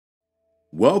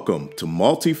Welcome to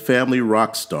Multifamily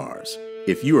Rockstars.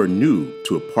 If you are new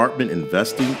to apartment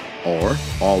investing or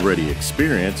already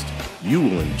experienced, you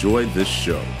will enjoy this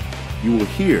show. You will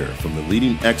hear from the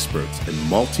leading experts in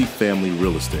multifamily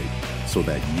real estate so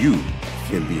that you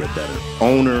can be a better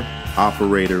owner,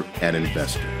 operator, and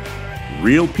investor.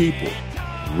 Real people,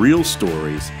 real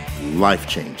stories,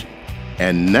 life-changing.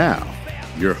 And now,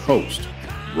 your host,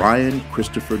 Ryan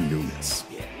Christopher Nunes.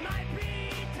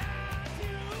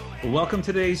 Welcome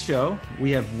to today's show.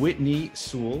 We have Whitney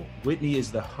Sewell. Whitney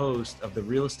is the host of the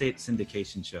Real Estate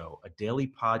Syndication Show, a daily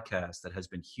podcast that has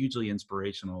been hugely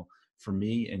inspirational for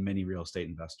me and many real estate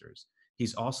investors.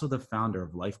 He's also the founder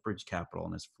of LifeBridge Capital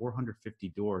and has 450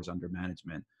 doors under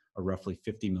management, or roughly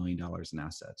 $50 million in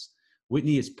assets.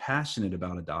 Whitney is passionate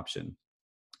about adoption.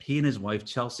 He and his wife,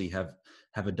 Chelsea, have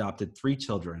adopted 3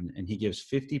 children, and he gives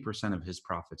 50% of his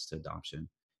profits to adoption.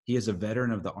 He is a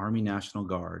veteran of the Army National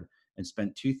Guard and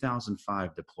spent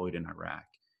 2005 deployed in Iraq.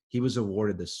 He was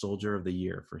awarded the Soldier of the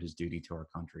Year for his duty to our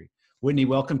country. Whitney,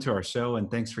 welcome to our show, and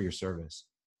thanks for your service.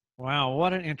 Wow,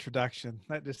 what an introduction.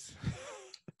 That just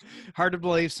hard to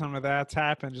believe some of that's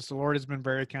happened. Just the Lord has been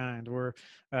very kind.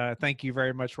 Thank you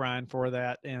very much, Ryan, for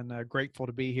that, and grateful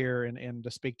to be here and to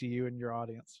speak to you and your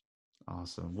audience.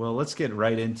 Awesome. Well, let's get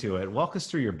right into it. Walk us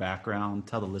through your background.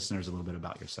 Tell the listeners a little bit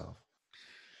about yourself.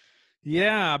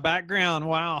 Yeah, background.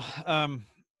 Wow.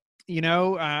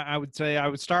 I would say I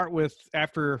would start with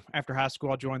after high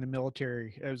school, I joined the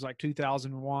military. It was like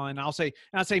 2001.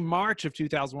 I'd say March of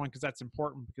 2001 because that's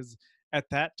important, because at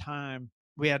that time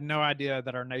we had no idea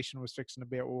that our nation was fixing to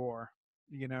be at war.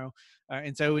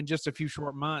 And so in just a few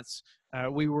short months,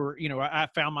 we were, I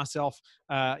found myself,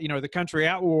 the country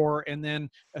at war, and then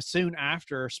soon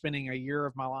after spending a year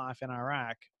of my life in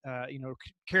Iraq,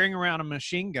 carrying around a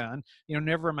machine gun.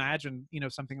 Never imagined,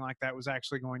 something like that was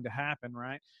actually going to happen,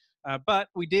 right? But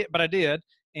I did,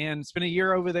 and spent a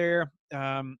year over there.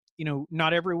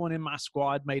 Not everyone in my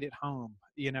squad made it home,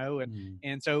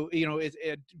 and so,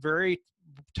 it very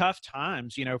tough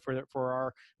times, for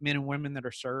our men and women that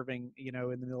are serving, in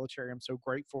the military. I'm so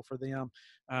grateful for them,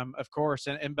 of course,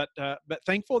 but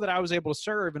thankful that I was able to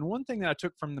serve. And one thing that I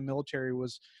took from the military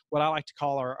was what I like to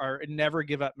call our never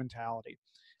give up mentality.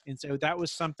 And so that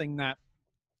was something that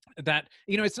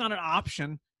it's not an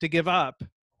option to give up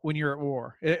when you're at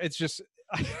war. It's just,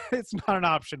 it's not an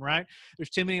option, right? There's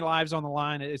too many lives on the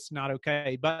line. It's not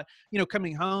okay. But,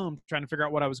 coming home, trying to figure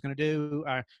out what I was going to do,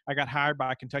 I got hired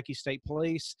by Kentucky State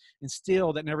Police, and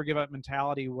still that never give up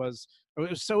mentality was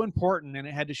so important. And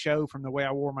it had to show from the way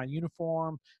I wore my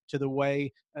uniform to the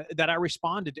way that I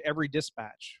responded to every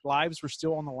dispatch. Lives were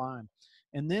still on the line.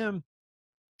 And then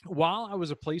while I was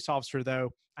a police officer,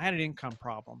 though, I had an income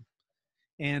problem.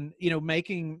 And,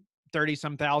 making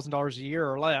 $30,000 a year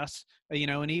or less,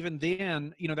 and even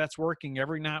then, that's working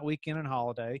every night, weekend, and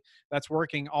holiday. That's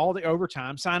working all the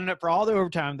overtime, signing up for all the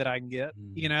overtime that I can get,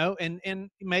 and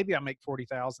maybe I make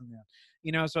 40,000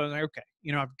 then, so I was like, okay,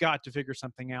 I've got to figure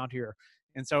something out here.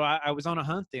 And so I was on a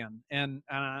hunt then, and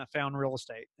I found real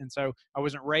estate. And so I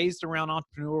wasn't raised around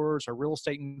entrepreneurs or real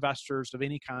estate investors of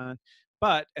any kind,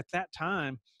 but at that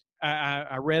time,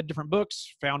 I read different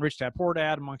books, found Rich Dad Poor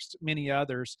Dad amongst many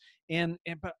others,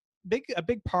 but a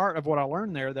big part of what I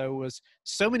learned there, though, was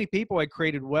so many people had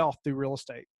created wealth through real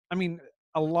estate. I mean,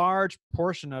 a large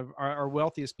portion of our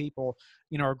wealthiest people,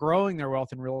 are growing their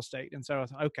wealth in real estate. And so I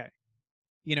thought, okay,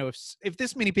 if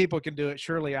this many people can do it,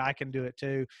 surely I can do it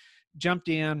too. Jumped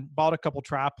in, bought a couple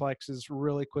triplexes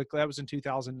really quickly. That was in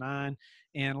 2009,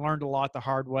 and learned a lot the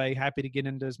hard way. Happy to get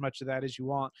into as much of that as you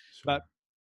want. Sure.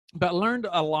 But learned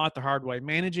a lot the hard way,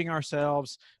 managing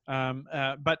ourselves.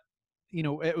 But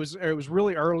it was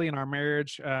really early in our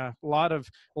marriage.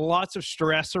 Lots of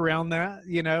stress around that,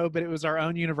 but it was our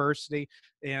own university,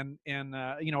 and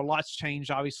lots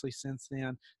changed obviously since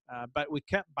then. But we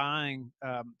kept buying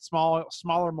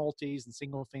smaller multis and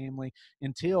single family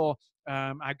until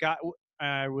I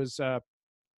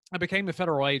became a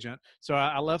federal agent. So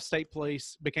I left state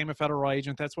police, became a federal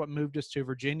agent. That's what moved us to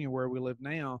Virginia, where we live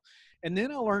now. And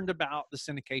then I learned about the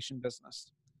syndication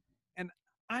business. And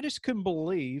I just couldn't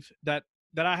believe that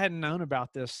I hadn't known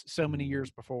about this so many years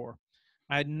before.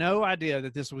 I had no idea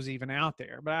that this was even out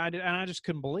there, but I just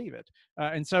couldn't believe it.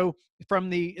 And so from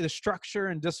the structure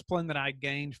and discipline that I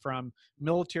gained from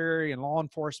military and law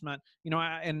enforcement,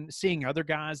 and seeing other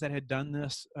guys that had done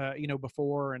this,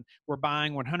 before, and were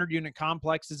buying 100-unit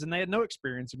complexes, and they had no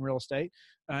experience in real estate.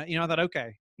 I thought,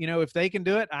 okay, if they can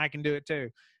do it, I can do it too.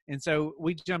 And so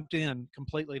we jumped in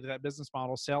completely to that business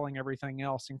model, selling everything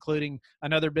else, including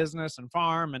another business and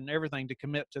farm and everything, to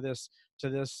commit to this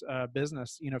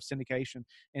business, syndication.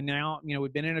 And now,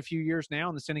 we've been in a few years now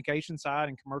on the syndication side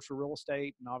and commercial real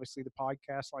estate, and obviously the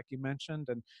podcast, like you mentioned,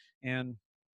 and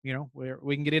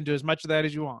we can get into as much of that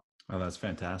as you want. Oh, that's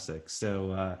fantastic.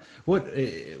 So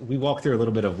we walked through a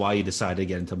little bit of why you decided to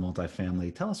get into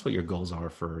multifamily. Tell us what your goals are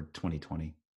for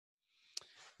 2020.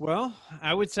 Well,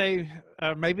 I would say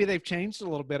maybe they've changed a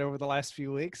little bit over the last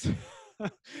few weeks.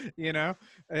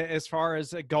 As far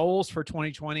as goals for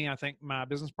 2020, I think my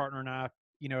business partner and I,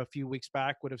 a few weeks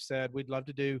back would have said we'd love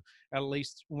to do at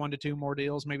least 1 to 2 more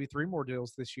deals, maybe 3 more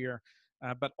deals this year.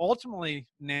 But ultimately,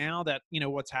 now that,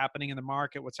 what's happening in the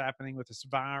market, what's happening with this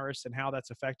virus and how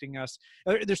that's affecting us,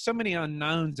 there's so many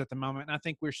unknowns at the moment. And I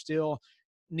think we're still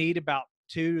need about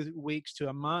 2 weeks to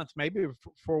a month, maybe,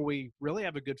 before we really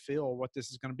have a good feel what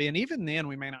this is going to be. And even then,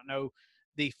 we may not know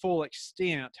the full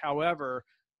extent. However,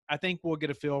 I think we'll get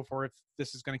a feel for if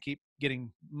this is going to keep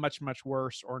getting much, much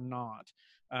worse or not.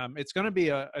 It's going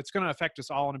to affect us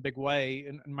all in a big way,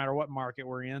 no matter what market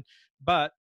we're in.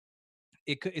 But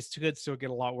it could still get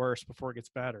a lot worse before it gets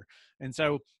better. And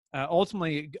so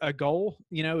ultimately, a goal,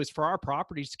 is for our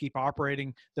properties to keep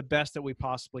operating the best that we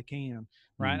possibly can.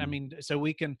 Right. I mean, so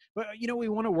we can, but, we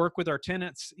want to work with our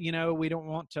tenants. We don't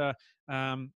want to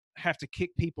have to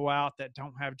kick people out that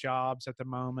don't have jobs at the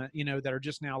moment, that are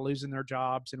just now losing their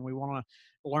jobs. And we want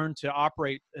to learn to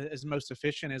operate as most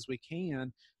efficient as we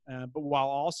can, but while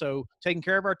also taking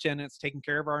care of our tenants, taking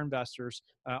care of our investors,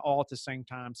 all at the same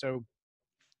time. So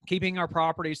keeping our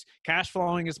properties cash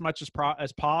flowing as much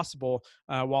as possible,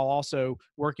 while also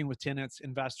working with tenants,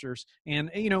 investors,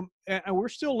 and we're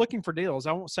still looking for deals.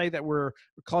 I won't say that we're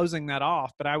closing that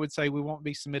off, but I would say we won't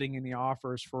be submitting any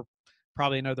offers for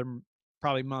probably another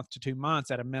month to 2 months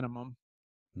at a minimum.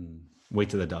 Wait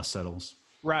till the dust settles.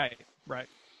 Right.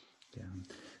 Yeah.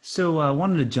 So I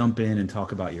wanted to jump in and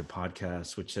talk about your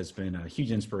podcast, which has been a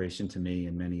huge inspiration to me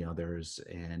and many others.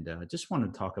 And just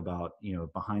wanted to talk about,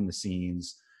 behind the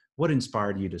scenes, what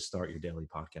inspired you to start your daily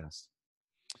podcast?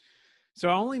 So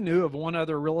I only knew of one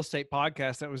other real estate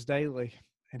podcast that was daily,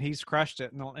 and he's crushed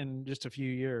it in just a few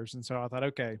years. And so I thought,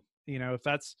 okay, if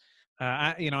that's,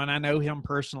 and I know him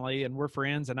personally and we're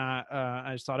friends, and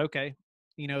I just thought, okay,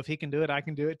 if he can do it, I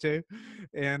can do it too.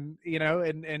 And,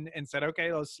 and said,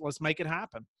 okay, let's make it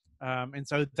happen. And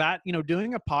so that,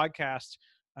 doing a podcast,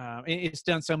 it's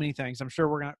done so many things. I'm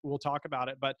sure we'll talk about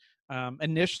it, but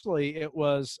initially it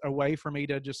was a way for me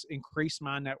to just increase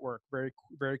my network very,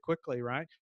 very quickly. Right.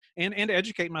 And to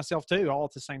educate myself too, all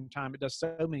at the same time. It does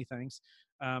so many things.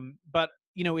 But,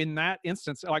 in that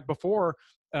instance, like before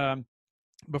a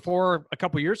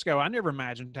couple of years ago, I never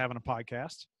imagined having a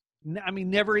podcast. I mean,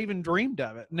 never even dreamed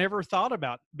of it, never thought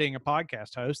about being a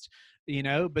podcast host,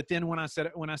 but then when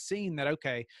I seen that,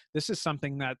 okay, this is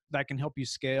something that can help you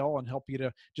scale and help you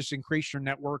to just increase your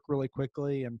network really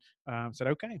quickly. And said,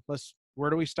 okay,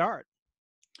 where do we start?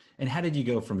 And how did you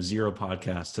go from 0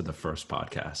 podcasts to the first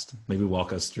podcast? Maybe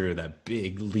walk us through that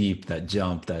big leap, that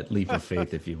jump, that leap of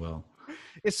faith, if you will.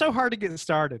 It's so hard to get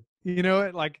started.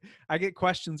 Like I get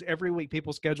questions every week.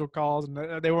 People schedule calls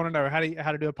and they want to know how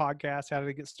to do a podcast, how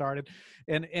to get started.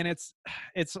 And it's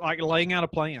like laying out a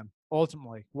plan.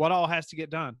 Ultimately, what all has to get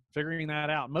done, figuring that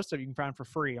out. Most of you can find for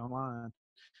free online,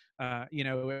 how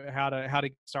to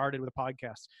get started with a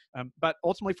podcast. But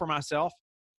ultimately for myself,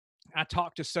 I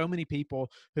talked to so many people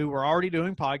who were already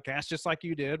doing podcasts just like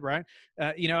you did, right?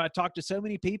 I talked to so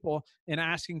many people and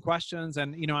asking questions,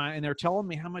 and, and they're telling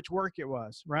me how much work it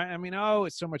was, right? I mean,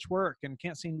 it's so much work and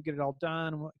can't seem to get it all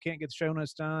done. Can't get the show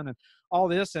notes done and all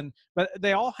this. But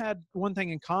they all had one thing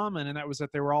in common, and that was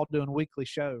that they were all doing weekly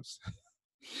shows.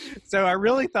 So I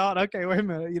really thought, okay, wait a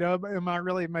minute, am I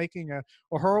really making a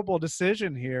horrible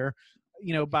decision here,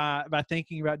 by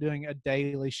thinking about doing a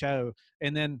daily show?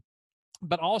 And then,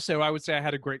 but also I would say I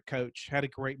had a great coach, had a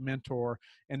great mentor.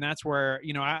 And that's where,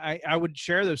 I would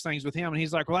share those things with him. And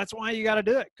he's like, well, that's why you got to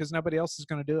do it, because nobody else is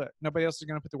going to do it. Nobody else is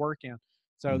going to put the work in.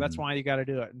 So that's why you got to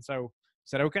do it. And so I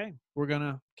said, okay, we're going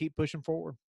to keep pushing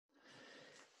forward.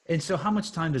 And so how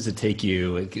much time does it take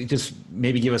you? Just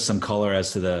maybe give us some color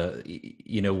as to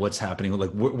what's happening,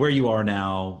 like where you are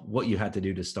now, what you had to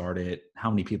do to start it, how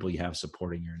many people you have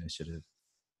supporting your initiative.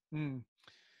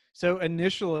 So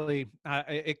initially,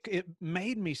 it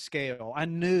made me scale. I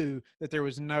knew that there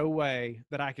was no way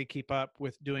that I could keep up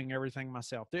with doing everything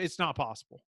myself. It's not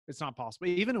possible. It's not possible.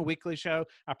 Even a weekly show,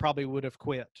 I probably would have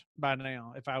quit by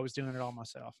now if I was doing it all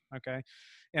myself. Okay.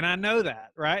 And I know that,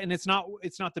 right? And it's not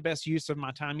the best use of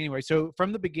my time anyway. So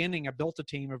from the beginning, I built a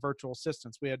team of virtual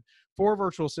assistants. We had 4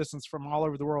 virtual assistants from all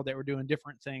over the world that were doing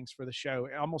different things for the show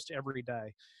almost every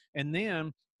day. And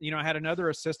then, I had another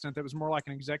assistant that was more like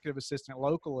an executive assistant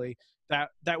locally that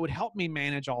would help me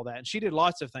manage all that. And she did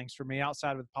lots of things for me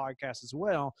outside of the podcast as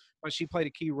well, but she played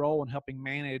a key role in helping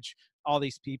manage all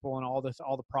these people and all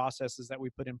the processes that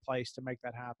we put in place to make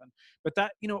that happen. But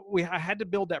that, I had to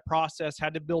build that process,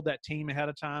 had to build that team ahead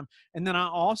of time. And then I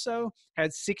also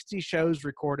had 60 shows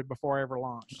recorded before I ever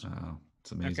launched. Oh,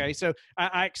 it's amazing. Okay. So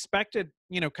I expected,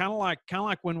 kind of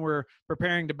like when we're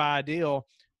preparing to buy a deal,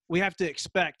 we have to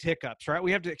expect hiccups, right?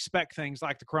 We have to expect things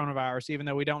like the coronavirus, even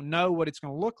though we don't know what it's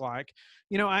going to look like.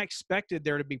 I expected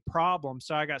there to be problems.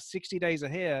 So I got 60 days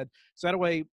ahead. So that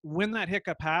way, when that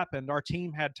hiccup happened, our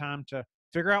team had time to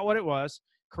figure out what it was,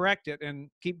 correct it, and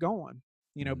keep going,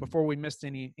 before we missed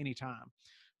any time.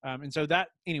 And so that,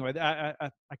 anyway, I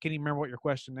can't even remember what your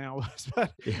question now was,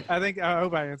 but Yeah. I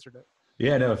hope I answered it.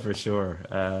 Yeah, no, for sure.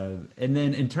 And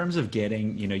then in terms of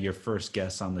getting, your first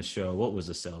guests on the show, what was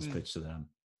the sales pitch to them?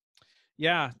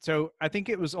 Yeah. So I think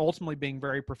it was ultimately being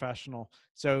very professional.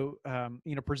 So,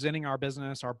 presenting our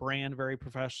business, our brand very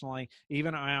professionally,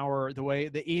 even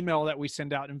the email that we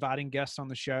send out inviting guests on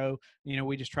the show,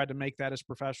 we just tried to make that as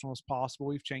professional as possible.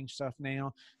 We've changed stuff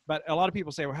now, but a lot of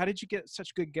people say, well, how did you get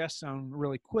such good guests on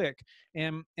really quick?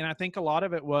 And I think a lot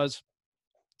of it was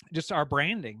just our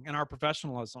branding and our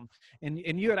professionalism. And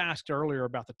you had asked earlier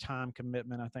about the time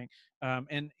commitment, I think.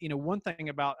 And one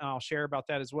thing I'll share about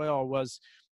that as well was,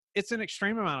 it's an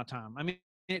extreme amount of time. I mean,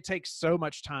 it takes so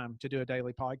much time to do a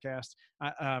daily podcast.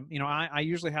 I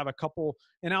usually have a couple,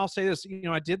 and I'll say this,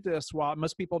 I did this while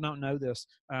most people don't know this,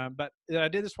 but I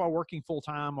did this while working full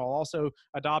time, while also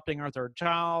adopting our 3rd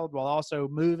child, while also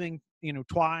moving,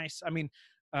 twice. I mean,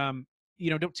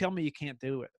 don't tell me you can't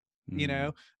do it.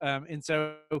 And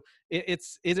so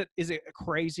is it a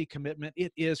crazy commitment?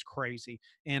 It is crazy.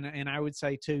 And I would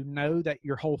say to know that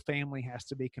your whole family has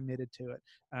to be committed to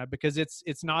it, because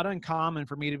it's not uncommon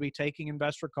for me to be taking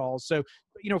investor calls. So,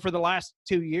 for the last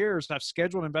 2 years, I've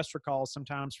scheduled investor calls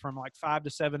sometimes from like 5 to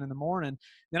 7 in the morning.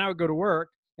 Then I would go to work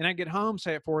and I get home,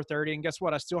 say at 4:30, and guess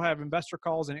what? I still have investor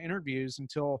calls and interviews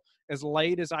until as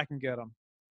late as I can get them.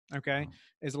 Okay.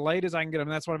 As late as I can get them.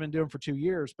 That's what I've been doing for 2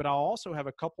 years, but I'll also have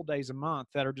a couple days a month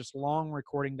that are just long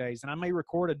recording days. And I may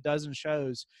record a dozen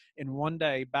shows in one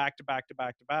day, back to back to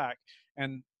back to back.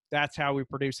 And that's how we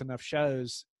produce enough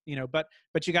shows, but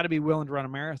you got to be willing to run a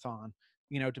marathon,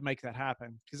 to make that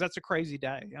happen. Cause that's a crazy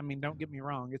day. I mean, don't get me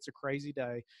wrong. It's a crazy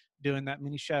day doing that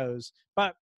many shows,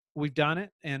 but we've done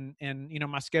it, and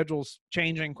my schedule's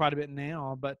changing quite a bit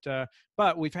now,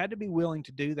 but we've had to be willing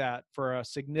to do that for a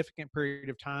significant period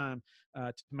of time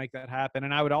to make that happen.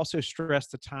 And I would also stress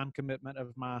the time commitment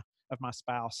of my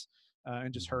spouse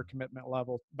and just her commitment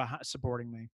level behind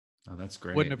supporting me. Oh, that's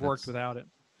great. Wouldn't have worked without it.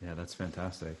 Yeah, that's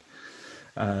fantastic.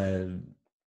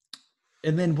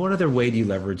 And then what other way do you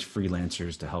leverage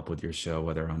freelancers to help with your show,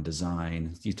 whether on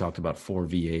design? You talked about 4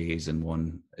 VAs and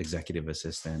 1 executive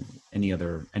assistant. Any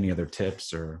other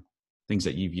tips or things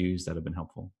that you've used that have been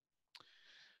helpful?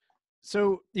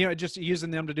 So, just using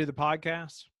them to do the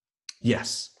podcast?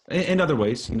 Yes. And other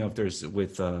ways, if there's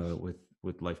with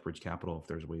LifeBridge Capital, if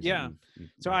there's ways. Yeah.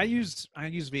 So I use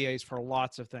VAs for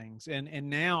lots of things. And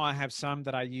now I have some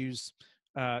that I use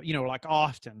like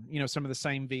often, some of the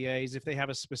same VAs if they have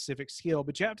a specific skill.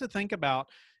 But you have to think about,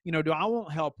 do I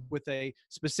want help with a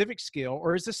specific skill,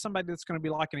 or is this somebody that's going to be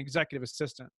like an executive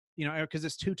assistant? Because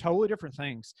it's 2 totally different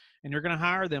things, and you're going to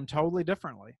hire them totally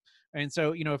differently. And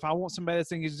so, if I want somebody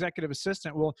that's an executive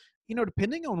assistant, well,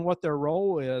 depending on what their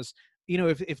role is,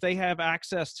 if they have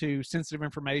access to sensitive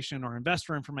information or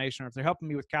investor information, or if they're helping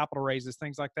me with capital raises,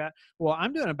 things like that, well,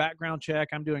 I'm doing a background check.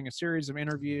 I'm doing a series of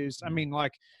interviews. I mean,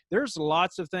 like, there's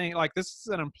lots of things. Like, this is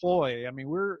an employee. I mean,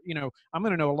 I'm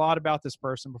going to know a lot about this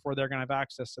person before they're going to have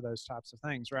access to those types of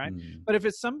things, right? But if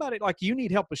it's somebody like you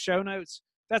need help with show notes,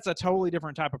 that's a totally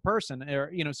different type of person.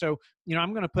 Or, so,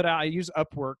 I'm going to put out, I use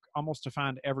Upwork almost to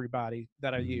find everybody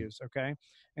that I use. Okay.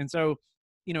 And so,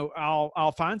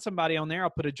 I'll find somebody on there. I'll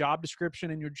put a job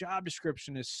description, and your job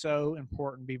description is so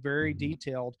important. Be very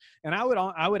detailed. And I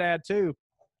would add too,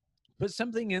 put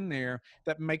something in there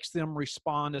that makes them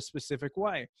respond a specific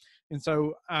way. And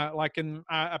so,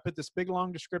 I put this big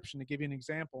long description to give you an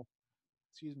example.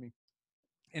 Excuse me.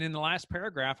 And in the last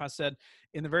paragraph, I said,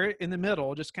 in the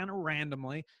middle, just kind of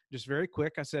randomly, just very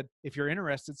quick, I said, if you're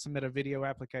interested, submit a video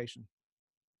application.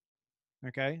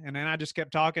 Okay. And then I just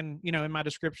kept talking, in my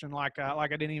description, like I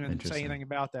didn't even say anything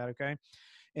about that. Okay.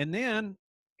 And then,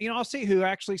 I'll see who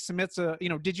actually submits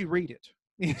did you read it?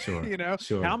 Sure. How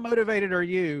Sure. motivated are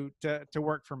you to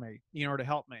work for me, or to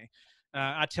help me?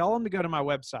 I tell them to go to my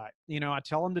website. I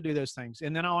tell them to do those things.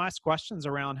 And then I'll ask questions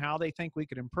around how they think we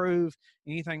could improve,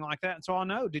 anything like that. And so I'll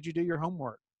know, did you do your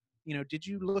homework? Did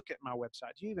you look at my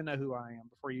website? Do you even know who I am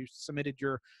before you submitted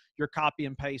your copy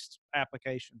and paste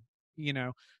application?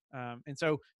 And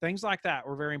so things like that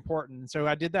were very important. And so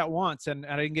I did that once, and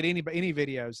I didn't get any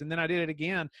videos. And then I did it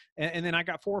again, and then I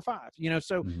got 4 or 5.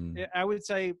 So I would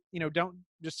say, don't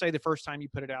just say the first time you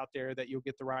put it out there that you'll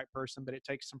get the right person, but it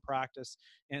takes some practice.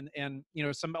 And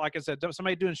somebody, like I said,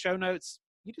 somebody doing show notes,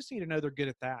 you just need to know they're good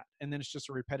at that, and then it's just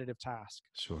a repetitive task.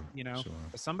 Sure. Sure.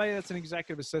 But somebody that's an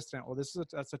executive assistant, well,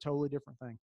 that's a totally different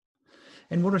thing.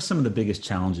 And what are some of the biggest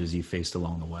challenges you faced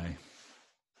along the way?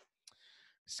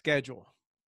 Schedule.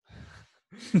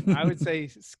 I would say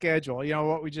schedule,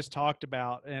 what we just talked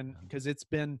about. And because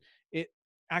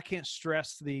I can't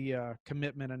stress the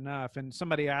commitment enough. And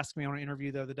somebody asked me on an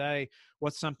interview the other day,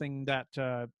 what's something that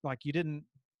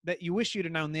that you wish you'd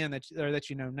have known then that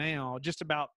you know now, just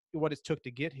about what it took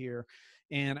to get here.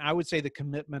 And I would say the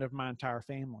commitment of my entire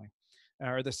family,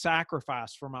 or the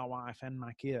sacrifice for my wife and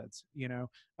my kids,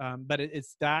 but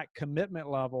it's that commitment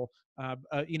level,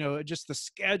 just the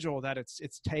schedule that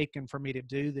it's taken for me to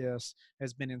do this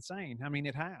has been insane. I mean,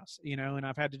 it has, and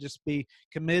I've had to just be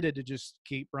committed to just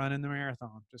keep running the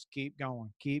marathon, just keep going,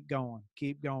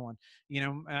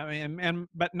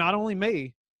 but not only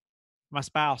me, my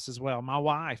spouse as well, my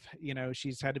wife,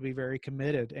 she's had to be very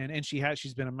committed, and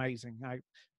she's been amazing. I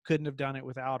couldn't have done it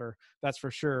without her, that's for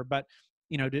sure. But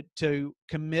to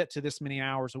commit to this many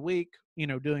hours a week,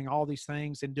 doing all these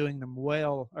things and doing them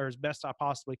well, or as best I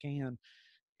possibly can,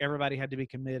 everybody had to be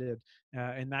committed.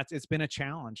 And it's been a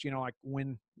challenge, like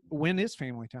when is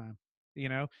family time,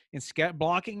 and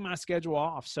blocking my schedule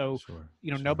off. So, Sure.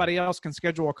 Nobody else can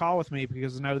schedule a call with me,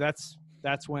 because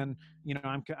that's when,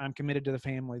 I'm committed to the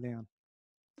family then.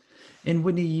 And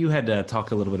Whitney, you had to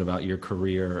talk a little bit about your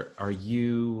career. Are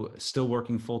you still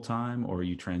working full-time, or are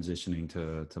you transitioning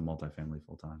to multifamily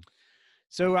full-time?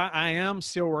 So I am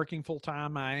still working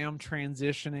full-time. I am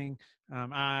transitioning.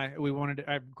 We wanted to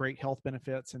have great health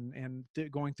benefits, and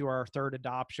going through our 3rd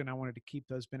adoption, I wanted to keep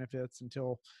those benefits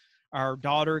until our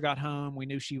daughter got home. We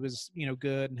knew she was,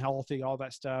 good and healthy, all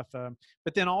that stuff.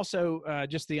 But then also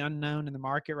just the unknown in the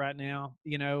market right now,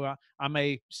 I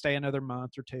may stay another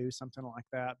month or 2, something like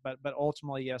that. But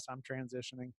ultimately, yes, I'm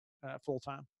transitioning full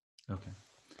time. Okay.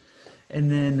 And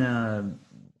then,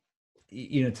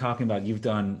 talking about, you've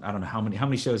done, I don't know, how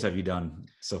many shows have you done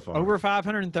so far? Over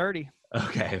 530.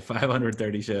 Okay.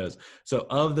 530 shows. So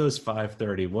of those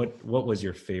 530, what was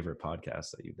your favorite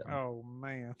podcast that you've done? Oh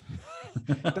man,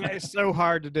 that is so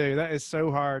hard to do. That is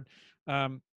so hard. I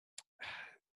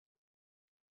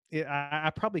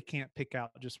probably can't pick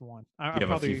out just one. Do you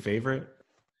have a few favorite?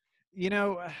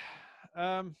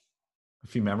 A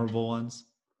few memorable ones?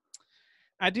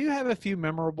 I do have a few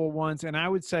memorable ones, and I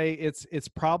would say it's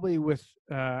probably with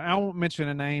I won't mention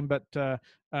a name, but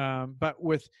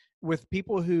with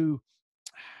people who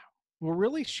will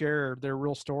really share their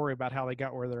real story about how they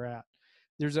got where they're at.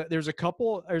 There's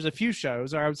a few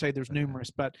shows, or I would say there's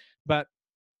numerous, but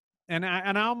and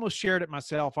I almost shared it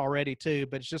myself already too,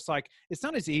 but it's just like, it's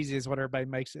not as easy as what everybody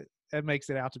makes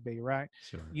it out to be, right?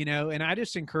 Sure. And I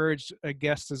just encourage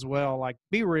guests as well, like,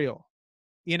 be real,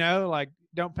 like,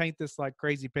 don't paint this like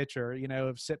crazy picture,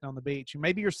 of sitting on the beach.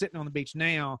 Maybe you're sitting on the beach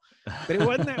now, but it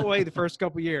wasn't that way the first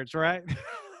couple of years, right?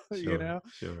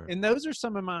 Sure. And those are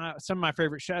some of my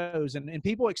favorite shows, and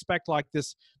people expect like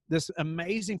this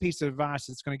amazing piece of advice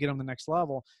that's going to get them to the next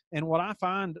level. And what I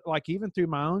find, like, even through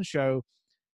my own show,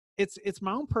 it's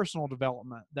my own personal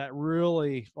development that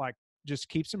really, like, just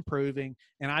keeps improving.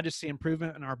 And I just see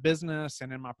improvement in our business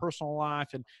and in my personal life,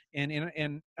 and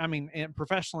I mean, and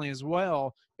professionally as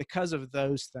well, because of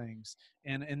those things.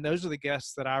 And those are the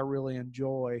guests that I really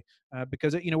enjoy,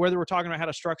 because, whether we're talking about how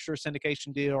to structure a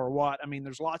syndication deal or what, I mean,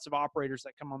 there's lots of operators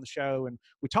that come on the show and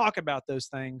we talk about those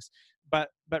things, but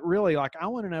really, like, I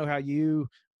want to know how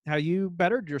you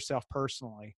bettered yourself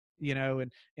personally.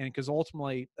 And because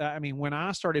ultimately, I mean, when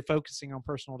I started focusing on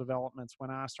personal developments, when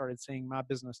I started seeing my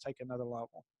business take another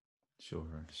level.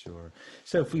 Sure.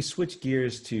 So if we switch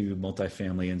gears to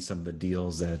multifamily and some of the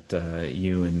deals that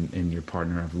you and your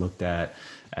partner have looked at,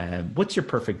 what's your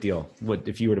perfect deal? What,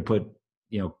 if you were to put,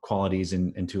 qualities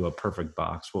into a perfect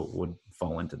box, what would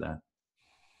fall into that?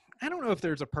 I don't know if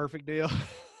there's a perfect deal.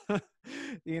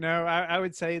 I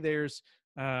would say there's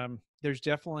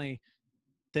definitely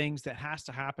things that has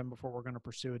to happen before we're going to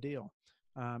pursue a deal.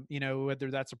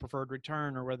 Whether that's a preferred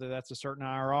return or whether that's a certain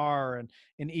IRR,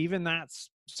 and even that's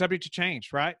subject to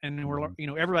change, right? And we're,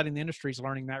 everybody in the industry is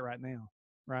learning that right now,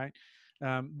 right?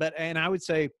 And I would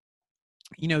say,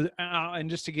 and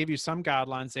just to give you some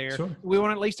guidelines there, Sure. we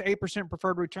want at least 8%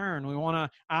 preferred return. We want a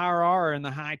IRR in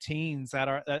the high teens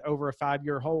that over a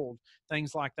 5-year hold,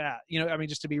 things like that.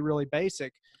 Just to be really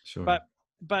basic. Sure.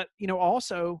 But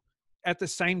also at the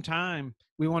same time,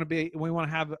 we want to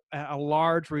have a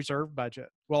large reserve budget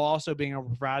while also being able to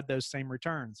provide those same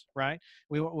returns, right?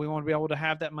 We want to be able to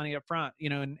have that money up front,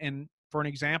 and for an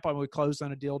example, we closed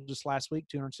on a deal just last week,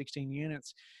 216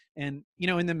 units. And,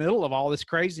 in the middle of all this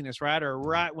craziness, right? Or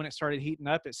right when it started heating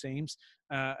up, it seems.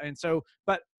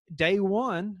 But day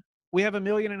one, we have $1.5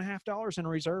 million in a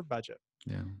reserve budget.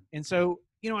 Yeah. And so,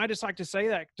 I just like to say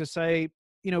that to say,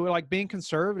 like being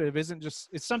conservative isn't just,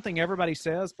 it's something everybody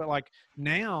says, but like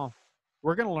now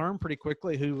we're going to learn pretty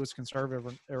quickly who was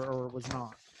conservative or was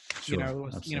not,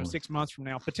 Sure, 6 months from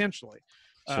now, potentially.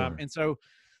 Sure.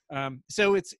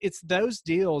 So it's those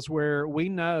deals where we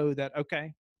know that,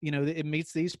 okay, it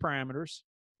meets these parameters.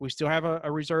 We still have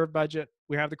a reserve budget.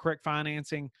 We have the correct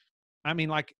financing.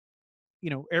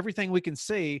 Everything we can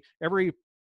see, every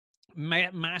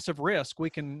massive risk we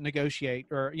can negotiate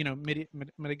or,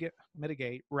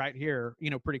 mitigate right here,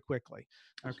 pretty quickly.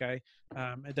 Okay.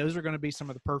 Those are going to be some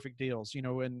of the perfect deals,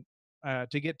 and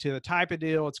to get to the type of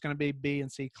deal, it's going to be B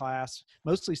and C class,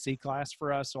 mostly C class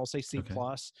for us. So I'll say C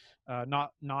plus,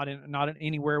 not in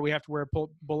anywhere we have to wear a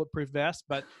bulletproof vest,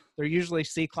 but they're usually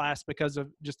C class because of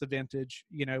just the vintage,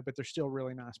 but they're still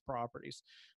really nice properties.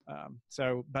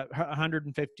 But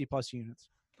 150 plus units.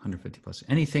 150 plus.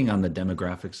 Anything on the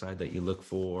demographic side that you look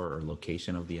for or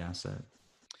location of the asset?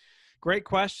 Great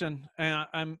question.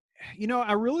 I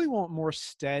really want more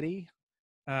steady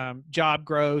job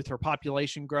growth or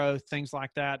population growth, things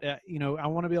like that. I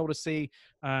want to be able to see,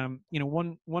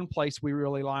 one place we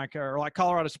really like, or like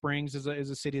Colorado Springs is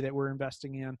a city that we're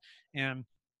investing in. And,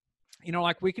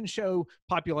 we can show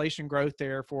population growth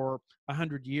there for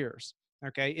 100 years.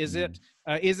 Okay. Is it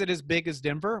as big as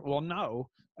Denver? Well, no.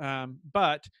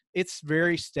 But it's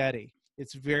very steady.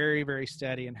 It's very, very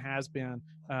steady and has been,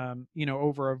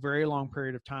 over a very long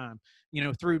period of time,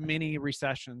 through many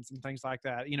recessions and things like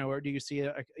that, or do you see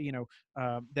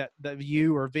that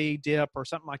U or V dip or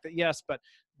something like that? Yes. But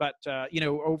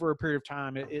over a period of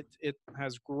time, it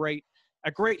has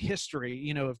a great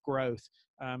history, of growth.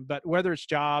 But whether it's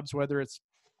jobs, whether it's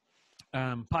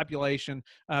population,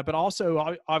 but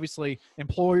also obviously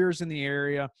employers in the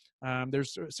area.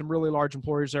 There's some really large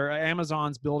employers there.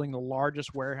 Amazon's building the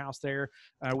largest warehouse there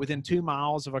within 2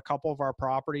 miles of a couple of our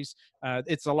properties.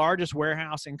 It's the largest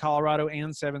warehouse in Colorado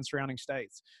and 7 surrounding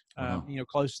states,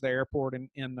 close to the airport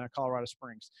in Colorado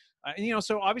Springs.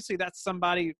 So obviously that's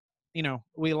somebody,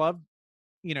 we love,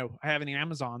 having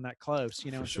Amazon that close,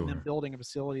 sure. and then building a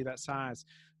facility that size.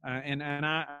 And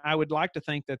I would like to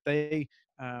think that they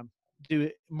do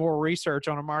more research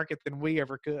on a market than we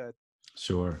ever could.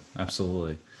 Sure.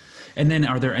 Absolutely. And then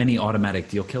are there any automatic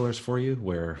deal killers for you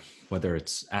where, whether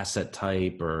it's asset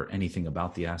type or anything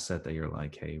about the asset that you're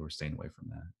like, hey, we're staying away from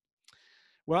that?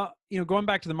 Well, going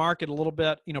back to the market a little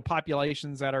bit,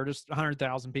 populations that are just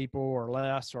 100,000 people or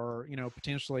less, or,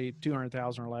 potentially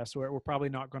 200,000 or less, we're probably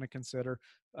not going to consider,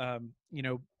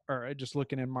 or just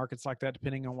looking in markets like that,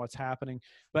 depending on what's happening.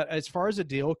 But as far as a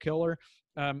deal killer,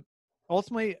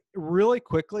 ultimately, really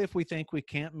quickly, if we think we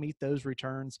can't meet those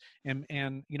returns and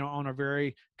on a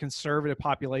very conservative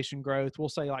population growth, we'll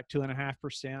say like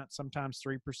 2.5%, sometimes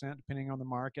 3%, depending on the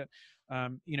market,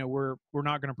 we're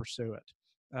not going to pursue it.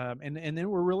 And then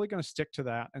we're really going to stick to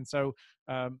that. And so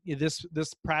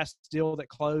this past deal that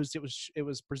closed, it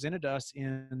was presented to us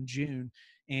in June,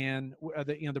 and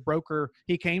the broker,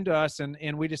 he came to us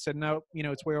and we just said, no,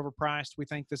 it's way overpriced. We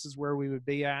think this is where we would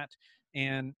be at.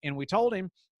 And we told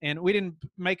him, and we didn't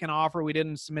make an offer. We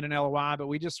didn't submit an LOI, but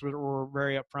we just were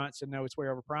very upfront, said, no, it's way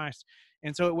overpriced.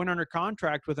 And so it went under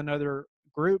contract with another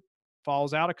group,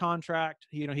 falls out of contract.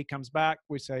 He comes back.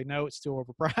 We say, no, it's still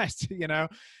overpriced,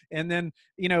 and then,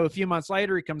 a few months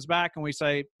later, he comes back and we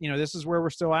say, this is where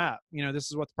we're still at. This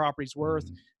is what the property's worth.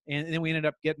 And then we ended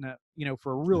up getting it,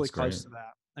 for really close to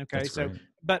that. Okay. That's so, great.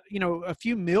 but, a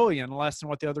few million less than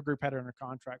what the other group had under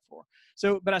contract for.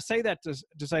 So, but I say that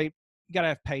to say, you got to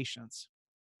have patience,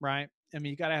 right?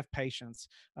 You got to have patience.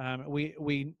 We're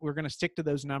going to stick to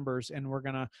those numbers, and we're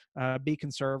going to be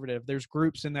conservative. There's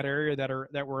groups in that area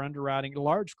that we're underwriting,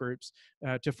 large groups,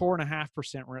 to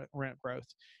 4.5% rent growth,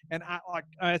 and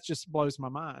it just blows my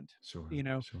mind. Sure.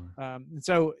 Sure. And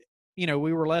so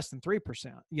we were less than 3%,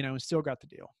 and still got the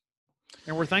deal,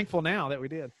 and we're thankful now that we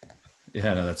did.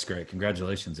 Yeah, no, that's great.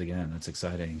 Congratulations again. That's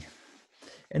exciting.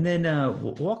 And then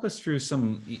walk us through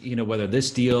some, whether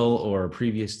this deal or a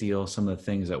previous deal, some of the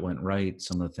things that went right,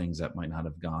 some of the things that might not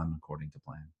have gone according to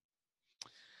plan.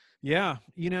 Yeah.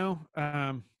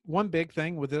 One big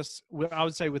thing with this, I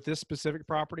would say with this specific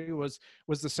property was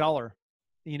the seller.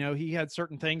 He had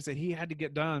certain things that he had to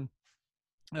get done.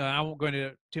 I won't go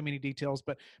into too many details,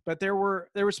 but there were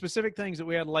specific things that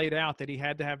we had laid out that he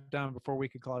had to have done before we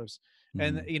could close.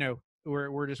 And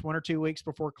we're just 1 or 2 weeks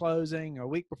before closing, a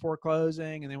week before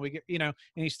closing, and then we get and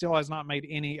he still has not made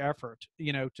any effort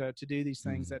to do these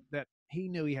things that he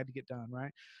knew he had to get done,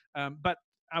 right? But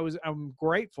I'm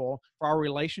grateful for our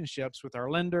relationships with our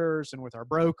lenders and with our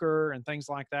broker and things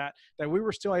like that we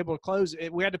were still able to close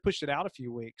it. We had to push it out a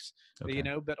few weeks, Okay.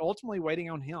 but ultimately waiting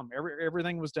on him.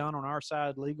 Everything was done on our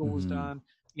side. Legal was Mm-hmm. done.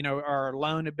 Our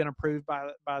loan had been approved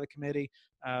by the committee,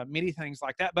 many things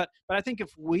like that. But I think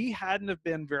if we hadn't have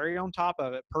been very on top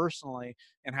of it personally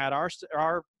and had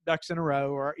our ducks in a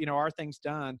row or, our things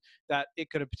done, that it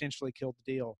could have potentially killed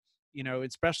the deal.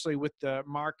 Especially with the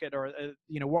market or,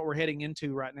 what we're heading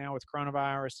into right now with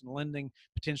coronavirus and lending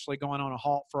potentially going on a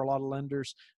halt for a lot of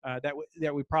lenders, that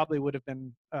we probably would have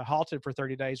been halted for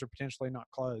 30 days or potentially not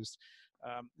closed.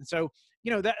 And so,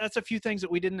 that's a few things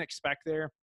that we didn't expect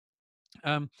there.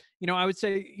 I would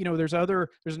say, there's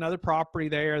another property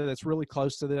there that's really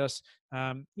close to this.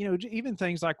 Even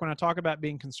things like when I talk about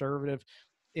being conservative,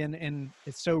 and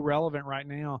it's so relevant right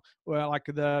now. Well, like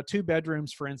the 2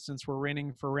 bedrooms, for instance, we're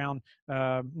renting for around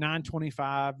 $925,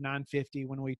 $950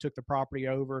 when we took the property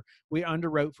over. We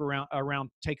underwrote for around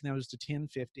taking those to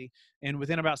 $1,050, and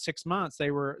within about 6 months, they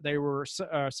were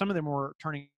some of them were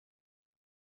turning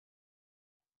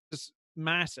just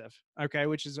massive. Okay,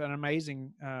 which is an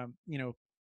amazing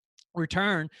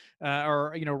return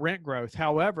or rent growth.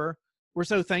 However, we're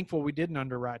so thankful we didn't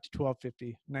underwrite to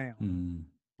 $1,250 now.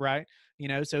 Right.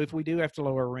 So if we do have to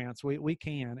lower rents, we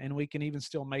can, and we can even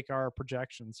still make our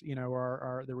projections,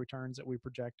 the returns that we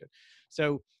projected.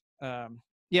 So,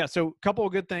 so a couple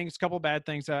of good things, a couple of bad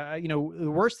things. The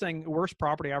worst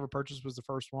property I ever purchased was the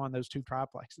first one, those 2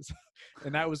 triplexes.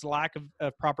 And that was lack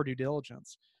of proper due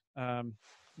diligence. I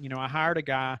hired a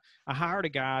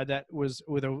guy that was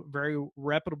with a very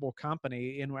reputable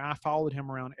company, and I followed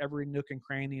him around every nook and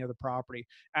cranny of the property,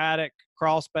 attic,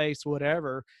 crawl space,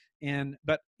 whatever.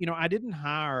 But I didn't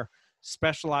hire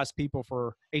specialized people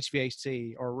for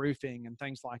HVAC or roofing and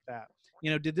things like that.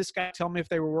 Did this guy tell me if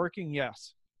they were working?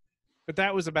 Yes. But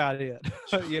that was about it,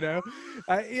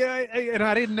 and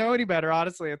I didn't know any better,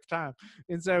 honestly, at the time.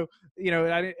 And so,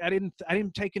 I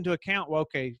didn't take into account, well,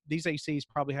 okay, these ACs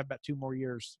probably have about 2 more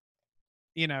years,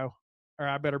 or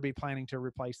I better be planning to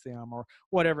replace them or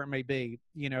whatever it may be,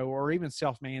 or even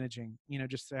self-managing,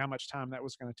 just how much time that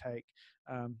was going to take.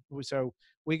 So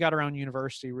we got our own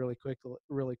university really quickly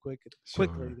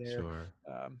there. Sure.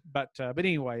 But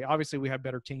anyway, obviously we have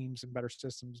better teams and better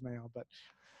systems now, but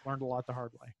learned a lot the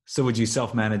hard way. So would you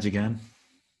self-manage again?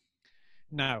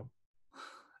 No.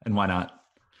 And why not?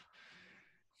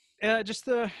 Just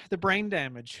the brain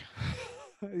damage.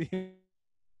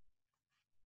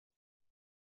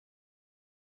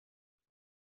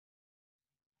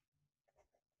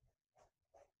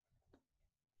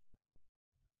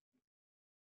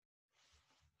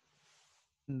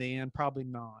 In the end, probably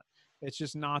not. It's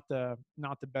just not the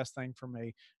best thing for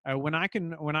me. When I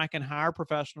can hire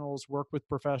professionals, work with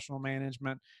professional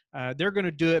management, they're going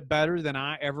to do it better than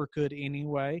I ever could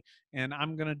anyway. And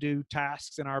I'm going to do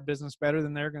tasks in our business better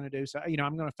than they're going to do. So,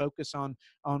 I'm going to focus on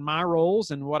my roles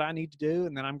and what I need to do.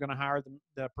 And then I'm going to hire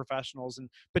the professionals, and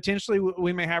potentially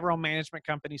we may have our own management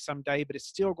company someday, but it's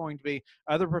still going to be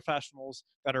other professionals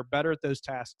that are better at those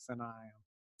tasks than I am.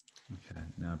 Okay,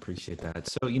 no, I appreciate that.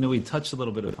 So, we touched a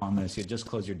little bit upon this. You just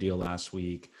closed your deal last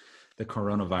week. The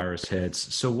coronavirus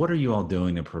hits. So what are you all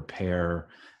doing to prepare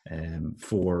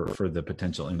for the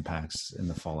potential impacts and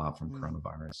the fallout from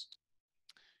coronavirus?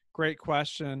 Great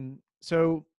question.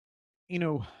 So,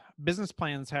 business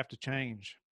plans have to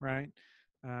change, right?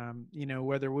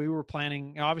 Whether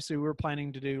obviously we were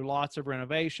planning to do lots of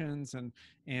renovations and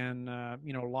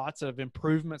lots of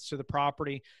improvements to the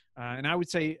property. And I would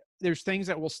say there's things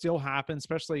that will still happen,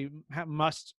 especially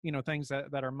things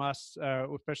that are must,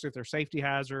 especially if they're safety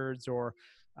hazards or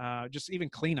just even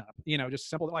cleanup, just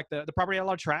simple, like the property had a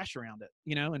lot of trash around it,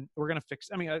 and we're going to fix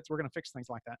things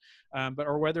like that.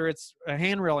 Or whether it's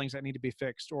hand railings that need to be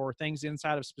fixed or things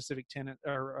inside of specific tenant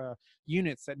or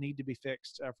units that need to be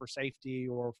fixed for safety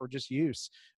or for just use.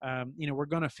 We're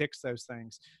going to fix those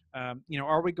things.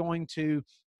 Are we going to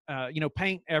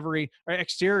paint every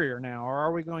exterior now, or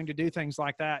are we going to do things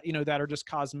like that, that are just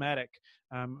cosmetic?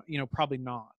 Probably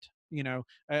not.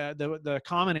 The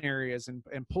common areas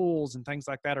and pools and things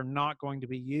like that are not going to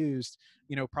be used,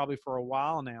 probably for a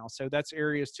while now. So that's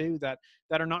areas too that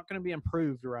are not going to be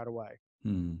improved right away.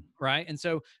 Hmm. Right. And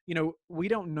so, we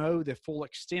don't know the full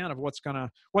extent of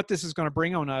what this is going to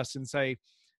bring on us in, say,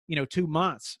 2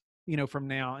 months, from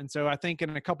now. And so I think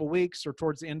in a couple of weeks or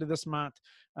towards the end of this month,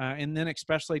 and then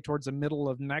especially towards the middle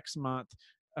of next month,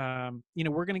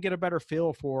 we're going to get a better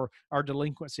feel for our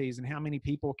delinquencies and how many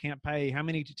people can't pay, how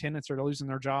many tenants are losing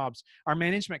their jobs. Our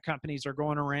management companies are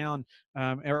going around,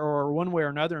 or one way or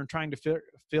another, and trying to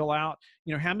fill out,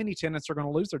 how many tenants are going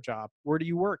to lose their job. Where do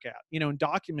you work at? And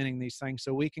documenting these things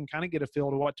so we can kind of get a feel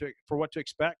for what to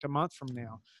expect a month from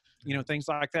now. Things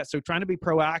like that. So trying to be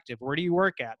proactive. Where do you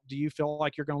work at? Do you feel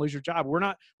like you're going to lose your job? We're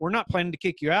not planning to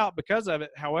kick you out because of it.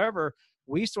 However,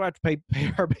 we still have to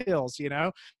pay our bills,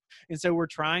 And so we're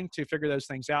trying to figure those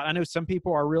things out. I know some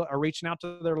people are reaching out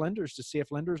to their lenders to see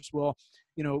if lenders will,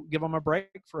 give them a break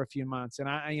for a few months. And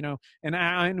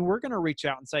and we're going to reach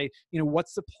out and say,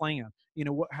 what's the plan?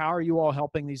 How are you all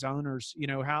helping these owners?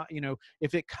 How,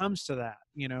 if it comes to that,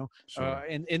 Sure.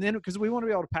 and then, because we want to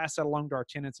be able to pass that along to our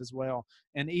tenants as well.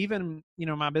 And even,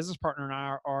 my business partner and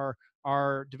I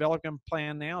are developing a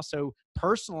plan now. So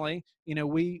personally,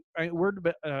 we're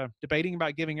debating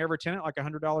about giving every tenant like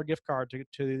 $100 gift card to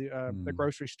the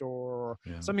grocery store or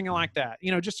something like that,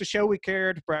 just to show we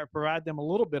care, to provide them a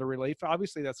little bit of relief.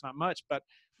 Obviously that's not much, but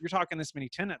you're talking this many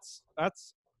tenants,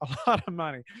 that's a lot of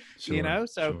money, Sure.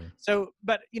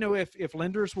 But if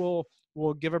lenders will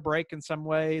give a break in some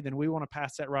way, then we want to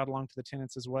pass that right along to the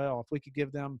tenants as well. If we could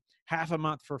give them half a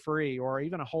month for free, or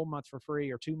even a whole month for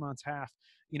free, or 2 months half,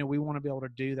 we want to be able to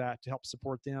do that to help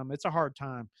support them. It's a hard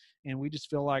time. And we just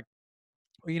feel like,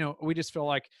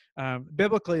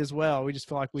 biblically as well, we just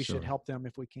feel like we should help them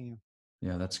if we can.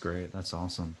 Yeah, that's great. That's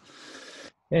awesome.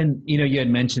 And, you had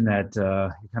mentioned that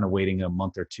you're kind of waiting a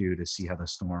month or two to see how the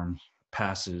storm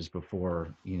passes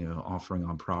before, offering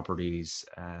on properties.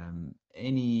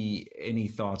 Any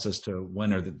thoughts as to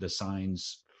when are the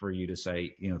signs for you to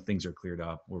say, things are cleared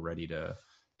up, we're ready to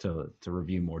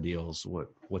review more deals? What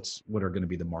are going to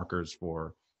be the markers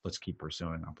for let's keep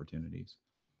pursuing opportunities?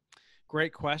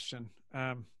 Great question.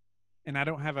 And I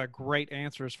don't have a great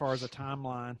answer as far as a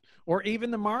timeline or even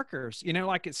the markers,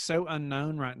 like it's so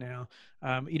unknown right now.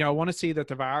 I want to see that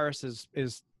the virus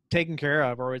is taken care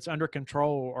of, or it's under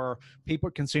control, or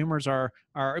consumers are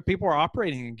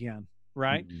operating again.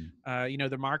 Right. Mm-hmm.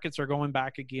 The markets are going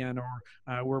back again, or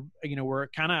we're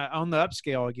kind of on the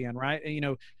upscale again. Right.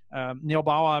 Neil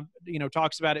Bawa,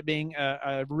 talks about it being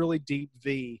a really deep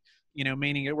V,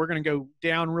 meaning that we're going to go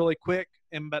down really quick,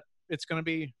 but it's going to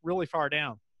be really far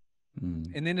down.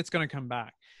 And then it's going to come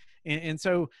back. And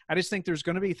so I just think there's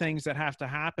going to be things that have to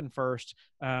happen first.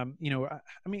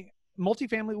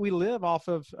 Multifamily, we live off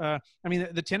of,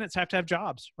 the tenants have to have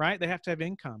jobs, right? They have to have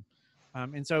income.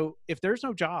 And so if there's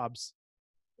no jobs,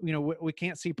 we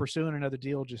can't see pursuing another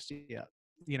deal just yet,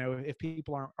 if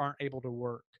people aren't able to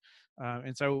work.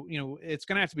 And so, it's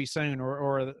going to have to be soon,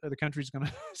 or the country's going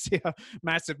to see a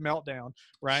massive meltdown.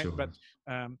 Right. Sure.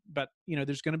 But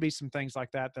there's going to be some things like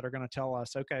that are going to tell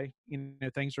us, okay,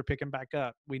 things are picking back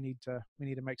up. We need to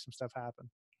make some stuff happen.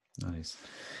 Nice.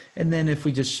 And then if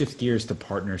we just shift gears to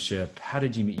partnership, how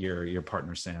did you meet your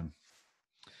partner, Sam?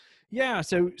 Yeah.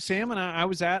 So Sam and I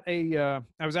was at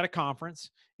a conference,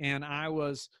 and I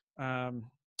was,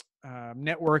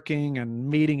 networking and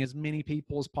meeting as many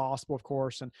people as possible, of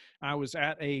course. And I was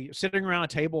sitting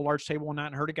around a large table one night,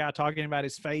 and heard a guy talking about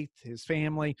his faith, his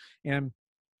family, and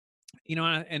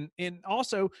and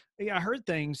also I heard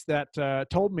things that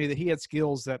told me that he had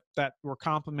skills that were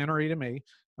complementary to me.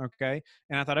 Okay.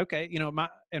 And I thought, okay,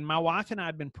 my wife and I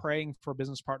had been praying for a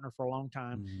business partner for a long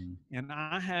time. Mm-hmm. And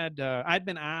I'd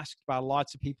been asked by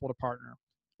lots of people to partner,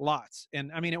 lots.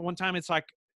 And at one time, it's like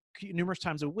numerous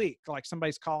times a week, like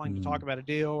somebody's calling to talk about a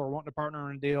deal or wanting to partner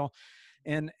on a deal.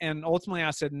 And ultimately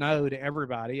I said no to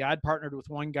everybody. I'd partnered with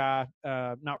one guy,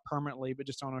 not permanently, but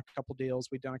just on a couple deals.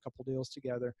 We'd done a couple deals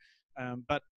together.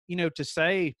 But to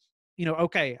say,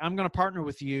 okay, I'm going to partner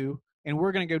with you and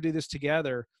we're going to go do this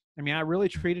together. I really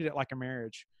treated it like a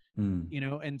marriage,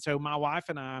 and so my wife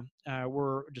and I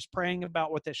were just praying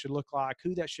about what that should look like,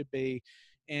 who that should be.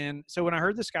 And so when I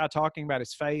heard this guy talking about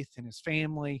his faith and his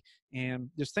family and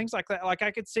just things like that, like I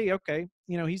could see, okay,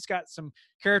 he's got some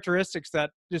characteristics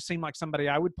that just seemed like somebody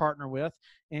I would partner with.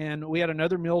 And we had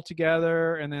another meal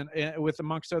together, and then with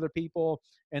amongst other people.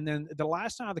 And then the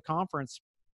last night of the conference,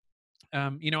 I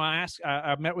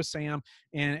met with Sam,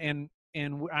 and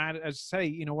I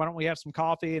say, why don't we have some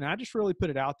coffee? And I just really put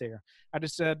it out there. I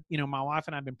just said, my wife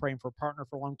and I have been praying for a partner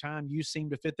for a long time. You seem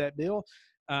to fit that bill.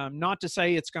 Not to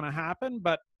say it's going to happen,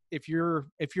 but if you're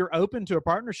open to a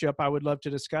partnership, I would love to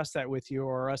discuss that with you,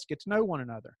 or us get to know one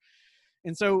another.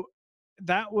 And so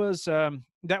that was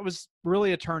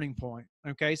really a turning point.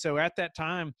 Okay, so at that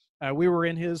time, we were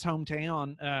in his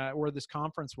hometown where this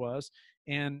conference was,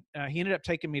 and he ended up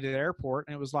taking me to the airport,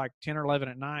 and it was like 10 or 11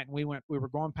 at night. And we were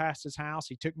going past his house.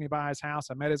 He took me by his house.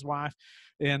 I met his wife,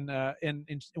 and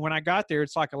when I got there,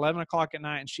 it's like 11 o'clock at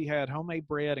night, and she had homemade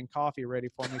bread and coffee ready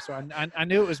for me. So I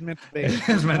knew it was meant to be. It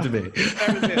was meant to be.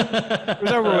 That was it. It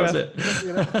was over with.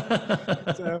 You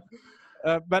know? So.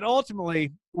 But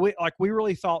ultimately, we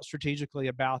really thought strategically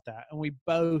about that, and we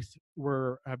both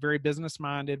were very business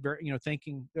minded, very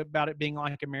thinking about it being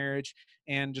like a marriage,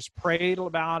 and just prayed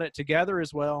about it together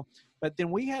as well. But then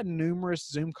we had numerous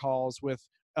Zoom calls with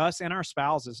us and our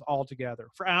spouses all together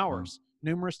for hours,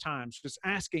 numerous times, just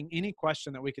asking any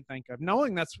question that we could think of,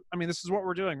 knowing this is what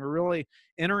we're doing. We're really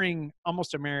entering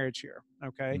almost a marriage here.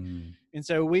 Okay. And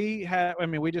so we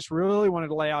just really wanted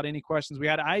to lay out any questions we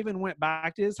had. I even went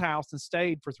back to his house and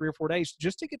stayed for 3 or 4 days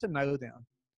just to get to know them.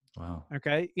 Wow.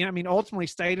 Okay. Ultimately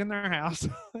stayed in their house,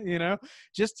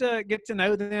 just to get to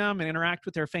know them and interact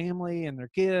with their family and their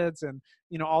kids and,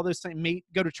 all those things,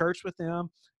 go to church with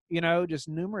them, just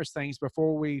numerous things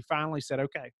before we finally said,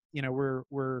 okay,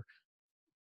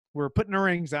 we're putting our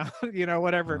rings out,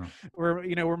 whatever.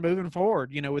 We're moving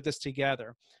forward, with this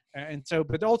together. And so,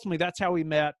 but ultimately that's how we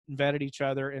met and vetted each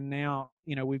other. And now,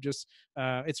 we've just,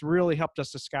 it's really helped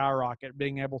us to skyrocket,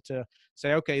 being able to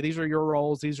say, okay, these are your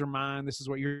roles. These are mine. This is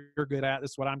what you're good at.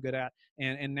 This is what I'm good at.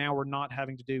 And now we're not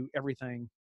having to do everything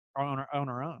on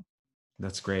our own.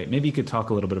 That's great. Maybe you could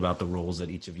talk a little bit about the roles that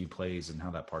each of you plays and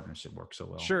how that partnership works so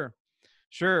well.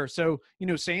 Sure. So,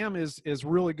 Sam is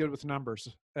really good with numbers.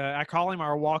 I call him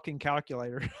our walking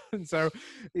calculator. And so,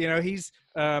 he's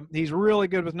really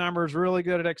good with numbers, really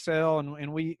good at Excel.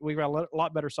 And we've got a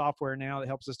lot better software now that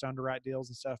helps us to underwrite deals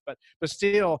and stuff. But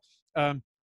still,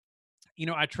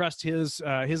 I trust his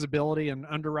ability in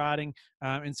underwriting.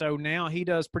 And so now he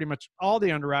does pretty much all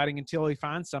the underwriting until he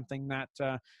finds something that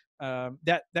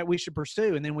we should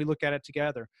pursue, and then we look at it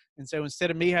together. And so instead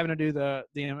of me having to do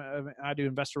I do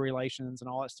investor relations and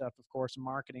all that stuff, of course, and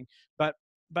marketing, but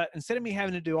instead of me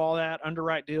having to do all that,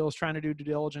 underwrite deals, trying to do due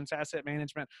diligence, asset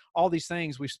management, all these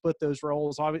things, we split those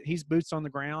roles. He's boots on the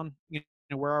ground,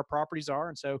 where our properties are.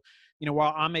 And so,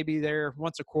 while I may be there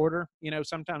once a quarter,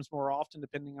 sometimes more often,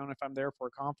 depending on if I'm there for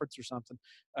a conference or something,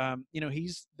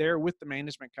 he's there with the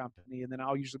management company, and then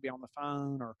I'll usually be on the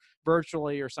phone or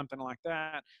virtually or something like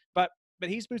that. But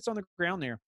he's boots on the ground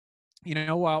there.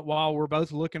 While we're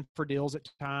both looking for deals at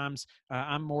times,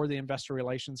 I'm more the investor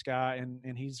relations guy,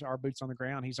 and he's our boots on the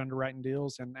ground. He's underwriting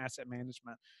deals and asset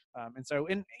management.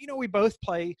 We both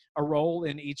play a role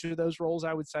in each of those roles,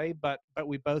 I would say, but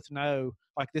we both know,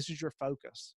 like, this is your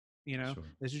focus. Sure.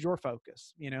 This is your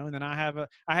focus, and then I have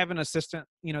an assistant,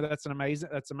 that's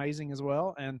amazing as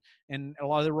well. And a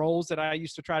lot of the roles that I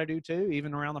used to try to do too,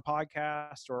 even around the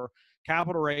podcast or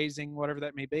capital raising, whatever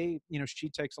that may be, she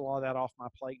takes a lot of that off my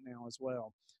plate now as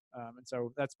well. And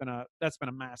so that's been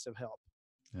a massive help.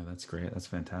 Yeah, that's great. That's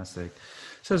fantastic.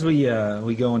 So as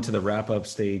we go into the wrap up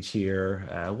stage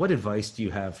here, what advice do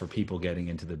you have for people getting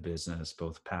into the business,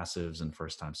 both passives and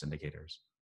first time syndicators?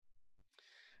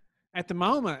 At the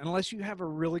moment, unless you have a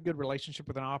really good relationship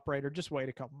with an operator, just wait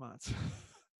a couple months,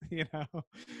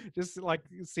 just like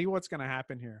see what's going to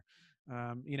happen here.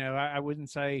 I wouldn't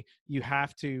say you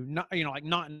have to not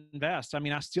invest.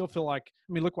 I still feel like,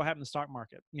 look what happened in the stock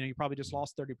market. You probably just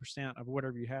lost 30% of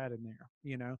whatever you had in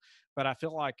there, but I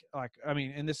feel like,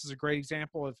 and this is a great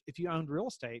example of if you owned real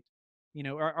estate,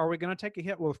 are we going to take a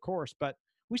hit? Well, of course, but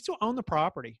we still own the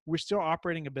property. We're still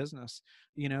operating a business,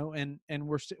 and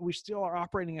we still are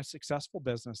operating a successful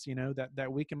business,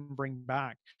 that we can bring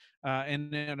back.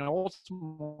 And then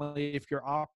ultimately, if your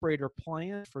operator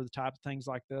plans for the type of things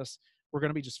like this, we're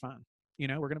going to be just fine.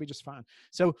 We're going to be just fine.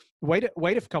 So wait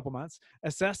a couple months,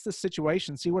 assess the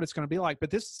situation, see what it's going to be like.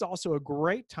 But this is also a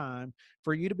great time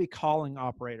for you to be calling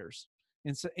operators.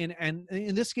 And so, and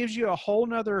this gives you a whole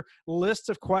nother list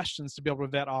of questions to be able to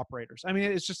vet operators.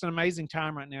 It's just an amazing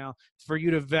time right now for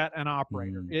you to vet an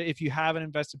operator. If you haven't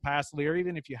invested passively, or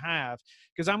even if you have,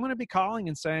 because I'm going to be calling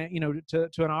and saying, to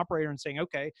an operator and saying,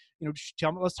 okay,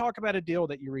 tell me, let's talk about a deal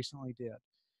that you recently did.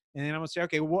 And then I'm going to say,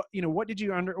 okay, what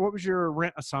was your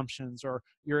rent assumptions or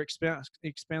your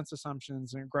expense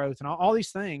assumptions and growth and all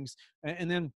these things.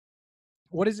 And then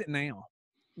what is it now?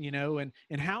 And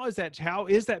how is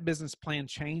that business plan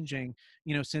changing,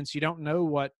 since you don't know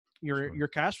what your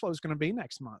cash flow is going to be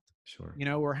next month? Sure.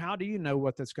 Or how do you know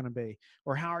what that's going to be?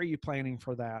 Or how are you planning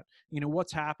for that?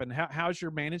 What's happened? How's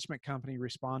your management company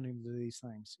responding to these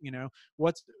things? And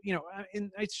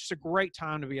it's just a great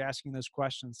time to be asking those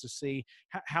questions to see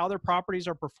how their properties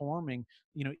are performing,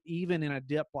 even in a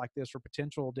dip like this or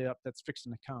potential dip that's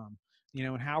fixing to come.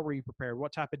 And how were you prepared?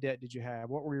 What type of debt did you have?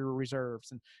 What were your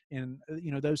reserves? And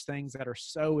those things that are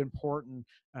so important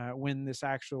when this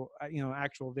actual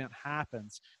event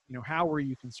happens. How were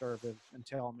you conservative? And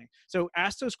tell me. So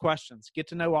ask those questions. Get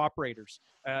to know operators.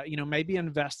 Maybe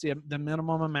invest the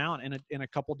minimum amount in a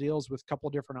couple deals with a couple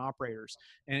different operators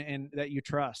and that you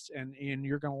trust. And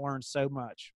you're going to learn so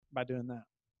much by doing that.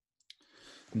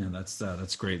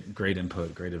 That's great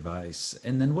input, great advice.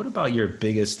 And then what about your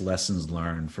biggest lessons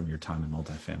learned from your time in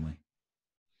multifamily?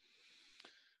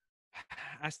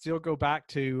 I still go back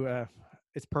to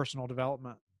it's personal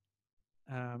development.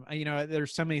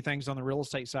 There's so many things on the real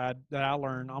estate side that I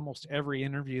learn almost every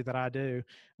interview that I do.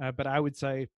 But I would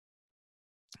say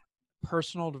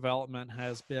personal development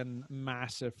has been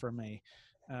massive for me.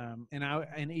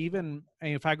 And even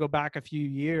if I go back a few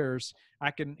years,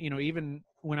 I can, even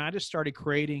when I just started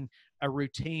creating a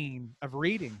routine of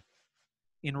reading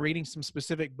some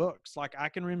specific books, like I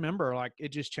can remember like it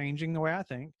just changing the way I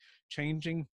think,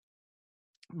 changing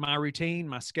my routine,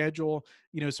 my schedule,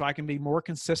 so I can be more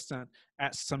consistent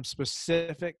at some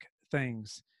specific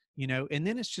things, and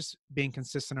then it's just being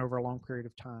consistent over a long period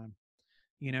of time.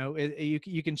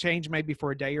 You can change maybe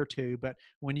for a day or two, but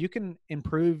when you can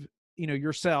improve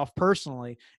yourself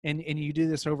personally, and you do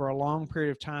this over a long period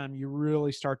of time, you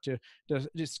really start to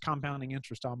just compounding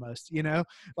interest almost,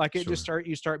 like it Sure.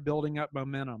 you start building up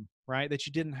momentum, right? That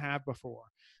you didn't have before.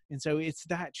 And so it's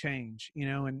that change,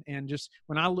 and just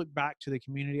when I look back to the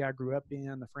community I grew up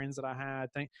in, the friends that I had,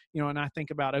 and I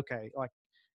think about, okay, like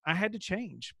I had to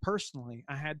change personally.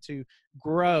 I had to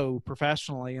grow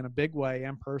professionally in a big way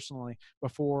and personally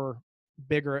before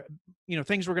bigger,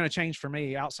 things were going to change for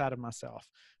me outside of myself.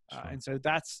 Sure. And so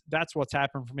that's what's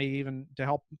happened for me, even to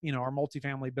help, our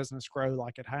multifamily business grow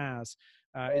like it has.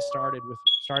 It started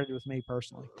with me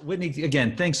personally. Whitney,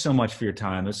 again, thanks so much for your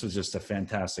time. This was just a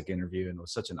fantastic interview, and it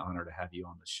was such an honor to have you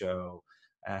on the show.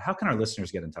 How can our listeners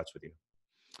get in touch with you?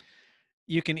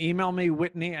 You can email me,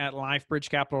 Whitney at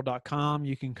lifebridgecapital.com.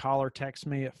 You can call or text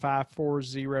me at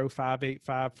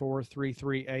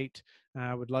 540-585-4338.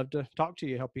 I would love to talk to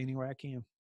you, help you any way I can.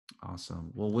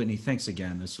 Awesome. Well, Whitney, thanks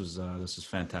again. This was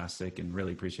fantastic, and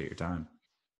really appreciate your time.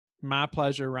 My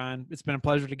pleasure, Ryan. It's been a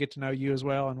pleasure to get to know you as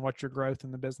well and watch your growth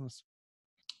in the business.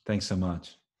 Thanks so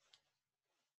much.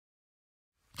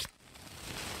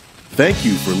 Thank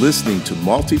you for listening to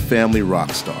Multifamily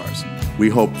Rockstars. We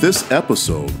hope this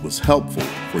episode was helpful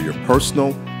for your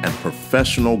personal and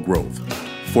professional growth.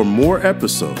 For more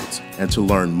episodes and to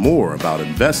learn more about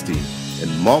investing in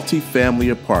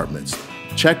multifamily apartments,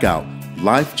 check out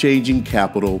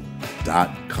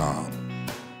lifechangingcapital.com.